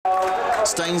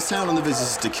Staines Town and the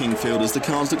visitors to Kingfield as the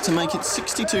Cards look to make it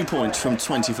 62 points from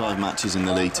 25 matches in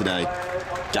the league today.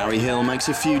 Gary Hill makes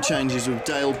a few changes with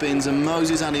Dale Binns and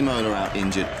Moses Ademola out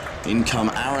injured. In come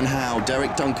Aaron Howe,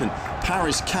 Derek Duncan,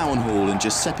 Paris Cowanhall and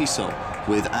Giuseppe Sol,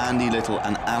 with Andy Little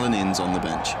and Alan Inns on the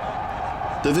bench.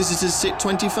 The visitors sit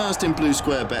 21st in Blue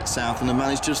Square Bet South and have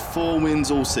managed just 4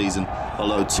 wins all season,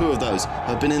 although 2 of those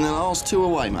have been in the last 2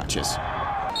 away matches.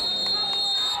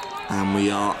 And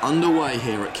we are underway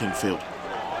here at Kingfield.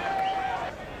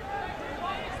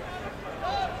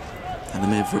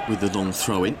 Adam Everett with the long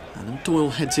throw-in. Adam Doyle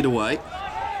heads it away.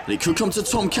 But it could come to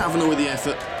Tom Kavanagh with the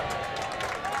effort.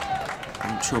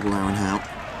 In trouble, Aaron Howe.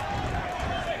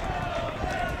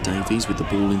 Davies with the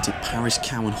ball into Paris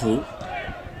Cowanhall.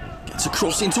 Gets a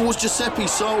cross in towards Giuseppe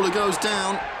Sol, who goes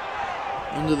down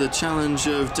under the challenge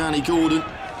of Danny Gordon.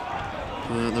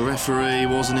 But the referee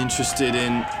wasn't interested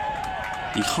in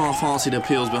the half-hearted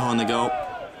appeals behind the goal.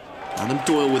 Adam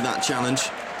Doyle with that challenge.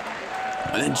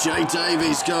 And then Jay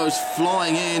Davies goes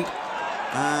flying in.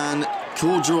 And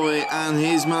Cordroy and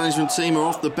his management team are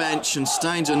off the bench, and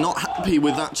Staines are not happy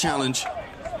with that challenge.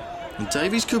 And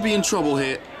Davies could be in trouble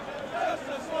here.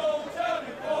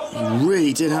 He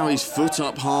really did have his foot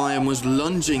up high and was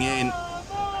lunging in.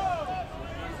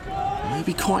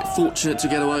 Maybe quite fortunate to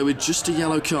get away with just a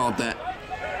yellow card there.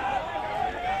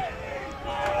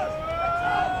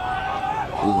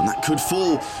 Oh, and that could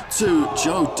fall to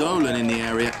Joe Dolan in the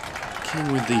area.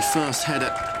 King with the first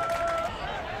header.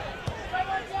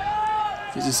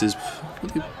 Visitors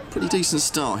with a pretty decent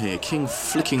start here. King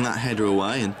flicking that header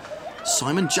away, and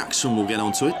Simon Jackson will get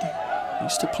onto it. He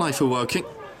used to play for Woking.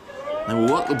 They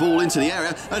will work the ball into the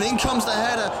area, and in comes the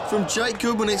header from Jake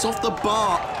Goodman. It's off the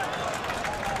bar.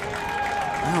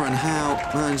 Aaron Howe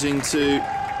managing to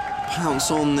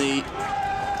pounce on the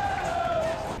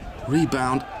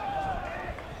rebound.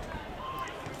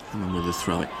 Hammond with the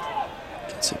throw it.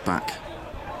 Gets it back.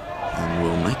 And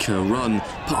will make a run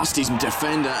past his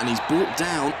defender, and he's brought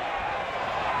down.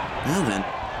 Now then.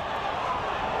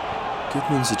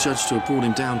 Goodman's adjudged to have brought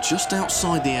him down just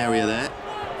outside the area there.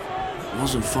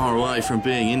 Wasn't far away from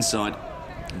being inside.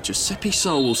 And Giuseppe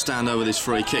Sol will stand over this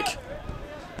free kick.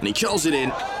 And he curls it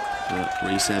in. But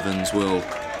Rhys Evans will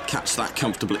catch that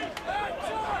comfortably.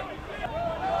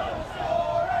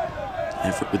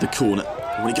 Everett with the corner.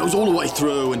 When he goes all the way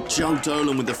through, and Joe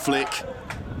Dolan with the flick.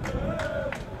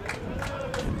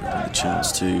 And the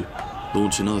chance to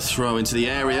launch another throw into the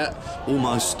area.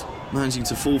 Almost managing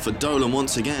to fall for Dolan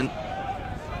once again.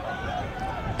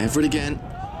 Everett again.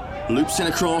 Loops in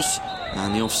across.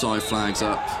 And the offside flag's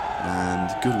up.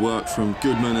 And good work from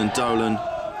Goodman and Dolan.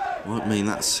 Won't mean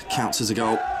that counts as a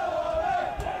goal.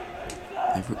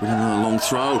 Everett with another long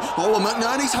throw. Oh, and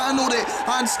McNerney's handled it.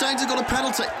 And Staines have got a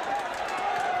penalty.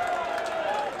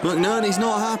 McNerney's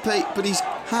not happy, but his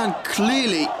hand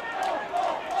clearly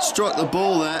struck the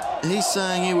ball there. He's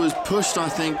saying he was pushed, I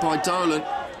think, by Dolan.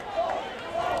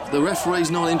 The referee's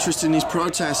not interested in his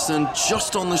protest, and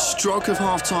just on the stroke of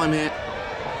half-time here.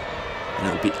 And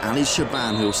it'll be Ali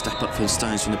Chaaban who will step up for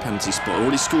Staines from the penalty spot.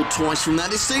 Already scored twice from there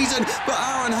this season, but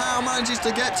Aaron Howe manages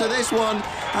to get to this one,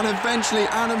 and eventually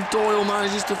Adam Doyle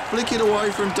manages to flick it away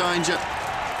from danger.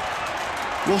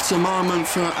 What a moment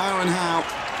for Aaron Howe.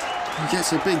 He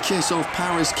gets a big kiss off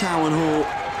Paris Cowanhall.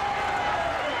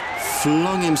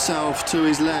 Flung himself to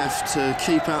his left to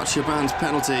keep out Chaaban's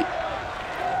penalty.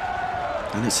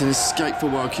 And it's an escape for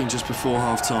Woking just before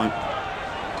half-time.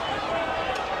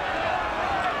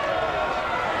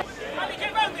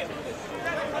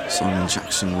 Simon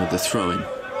Jackson with the throw-in.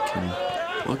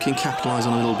 Woking capitalise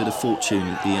on a little bit of fortune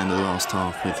at the end of the last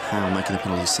half with Howe making the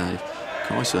penalty save.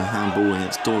 Nice with a handball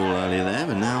against Doyle earlier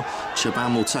there, and now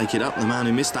Chaaban will take it up, the man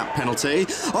who missed that penalty.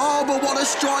 Oh, but what a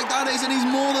strike that is, and he's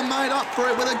more than made up for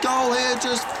it with a goal here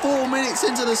just 4 minutes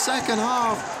into the second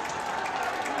half.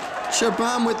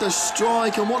 Chaaban with the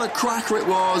strike, and what a cracker it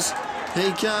was.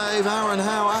 He gave Aaron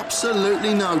Howe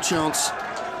absolutely no chance.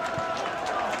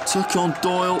 Took on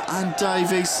Doyle and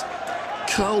Davies,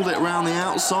 curled it round the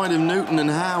outside of Newton and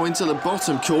Howe into the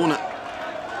bottom corner.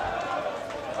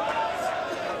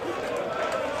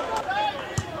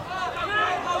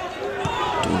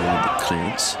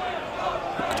 Clearance,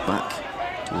 hooked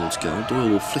back towards goal. Doyle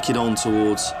will flick it on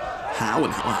towards Howe,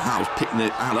 and Howe's picking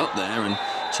it out up there, and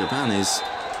Chaaban is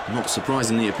not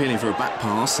surprisingly appealing for a back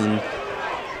pass, and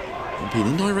it'll be an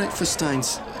indirect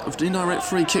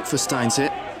free kick for Staines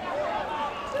here.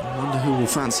 I wonder who will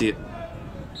fancy it.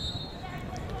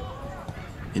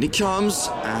 In it comes,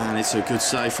 and it's a good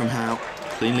save from Howe,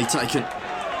 cleanly taken.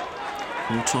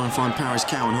 We'll try and find Paris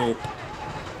Cowanhall.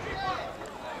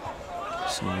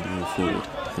 So we'll go forward,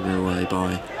 headed away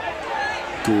by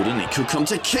Gordon, it could come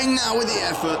to King now with the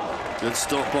effort. Good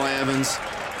stop by Evans.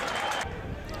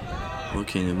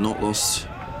 Woking have not lost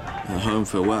at home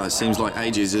for, well, it seems like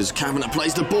ages, as Kavanagh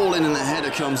plays the ball in and the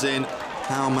header comes in.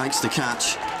 Howe makes the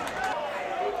catch.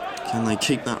 Can they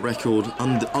keep that record,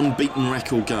 unbeaten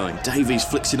record going? Davies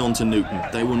flicks it on to Newton.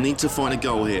 They will need to find a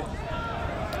goal here.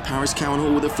 Paris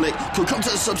Cowan-Hall with a flick. Could come to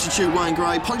the substitute, Wayne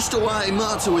Gray. Punched away,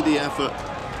 Murtagh with the effort.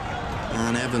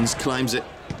 And Evans claims it.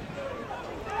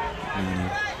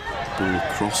 Ball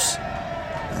across.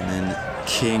 And then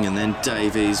King and then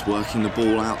Davies working the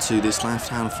ball out to this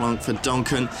left-hand flank for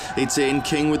Duncan. It's in,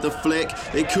 King with the flick.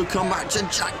 It could come back to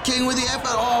Jack King with the effort.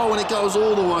 Oh, and it goes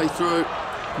all the way through.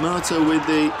 Murtagh with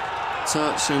the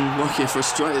touch, and Woking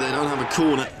frustrated. They don't have a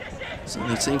corner.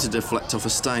 Certainly seem to deflect off a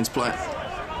Staines player.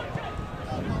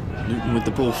 Newton with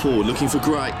the ball forward, looking for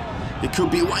Gray. It could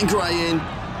be Wayne Gray in.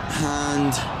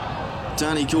 And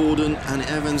Danny Gordon and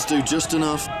Evans do just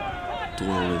enough.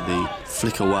 Doyle with the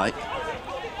flick away.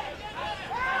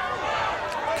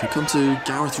 Could come to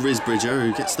Gareth Risbridger,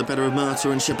 who gets the better of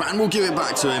Murtagh, and Chaaban will give it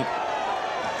back to him.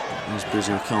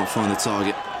 Risbridger can't find the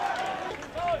target.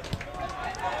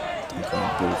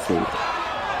 Ball forward.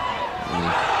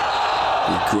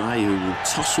 Gray, who will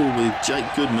tussle with Jake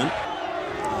Goodman.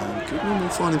 And Goodman will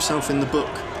find himself in the book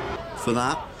for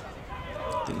that.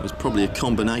 I think it was probably a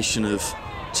combination of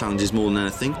challenges more than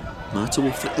anything. Murtagh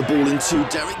will flick the ball into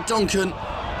Derek Duncan,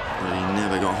 but he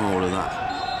never got hold of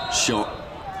that shot.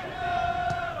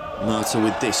 Murtagh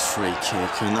with this free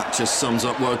kick, and that just sums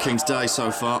up Woking's day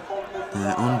so far.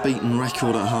 Their unbeaten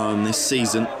record at home this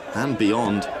season and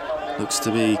beyond looks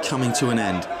to be coming to an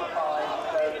end.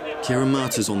 Kieran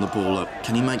Murtagh's on the ball up.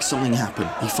 Can he make something happen?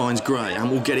 He finds Gray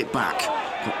and will get it back.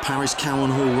 Got Paris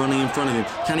Cowan-Hall running in front of him.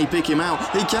 Can he pick him out?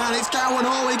 He can. It's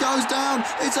Cowan-Hall. He goes down.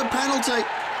 It's a penalty.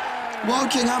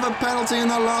 Woking have a penalty in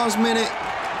the last minute.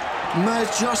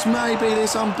 Just maybe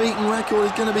this unbeaten record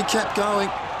is going to be kept going.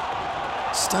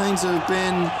 Staines have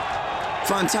been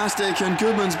fantastic, and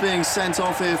Goodman's being sent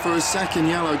off here for a second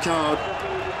yellow card.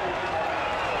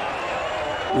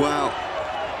 Well,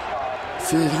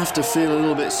 you have to feel a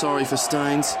little bit sorry for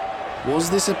Staines. Was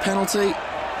this a penalty?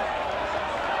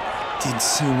 Did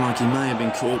seem like he may have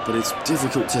been caught, but it's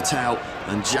difficult to tell.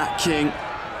 And Jack King,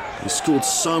 who scored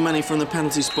so many from the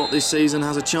penalty spot this season,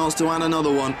 has a chance to add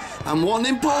another one. And what an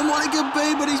important one it could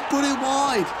be, but he's put it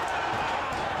wide.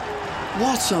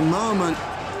 What a moment.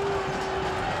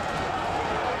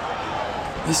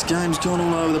 This game's gone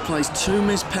all over the place. 2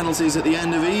 missed penalties at the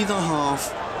end of either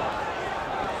half.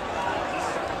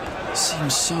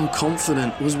 Seems so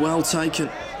confident, was well taken.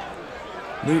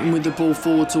 Newton with the ball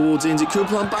forward towards Inns. It could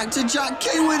run back to Jack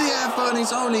King with the effort, and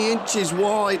he's only inches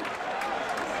wide.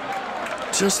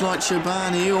 Just like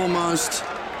Chaaban, he almost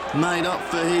made up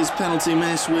for his penalty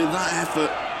miss with that effort.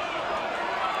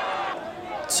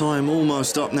 Time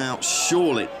almost up now,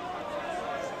 surely.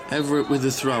 Everett with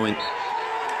the throw-in.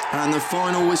 And the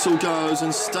final whistle goes,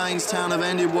 and Staines Town have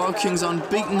ended Woking's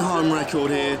unbeaten home record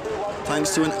here,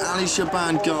 thanks to an Ali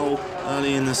Chaaban goal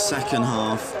early in the second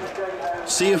half.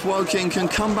 See if Woking can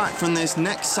come back from this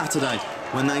next Saturday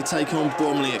when they take on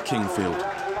Bromley at Kingfield.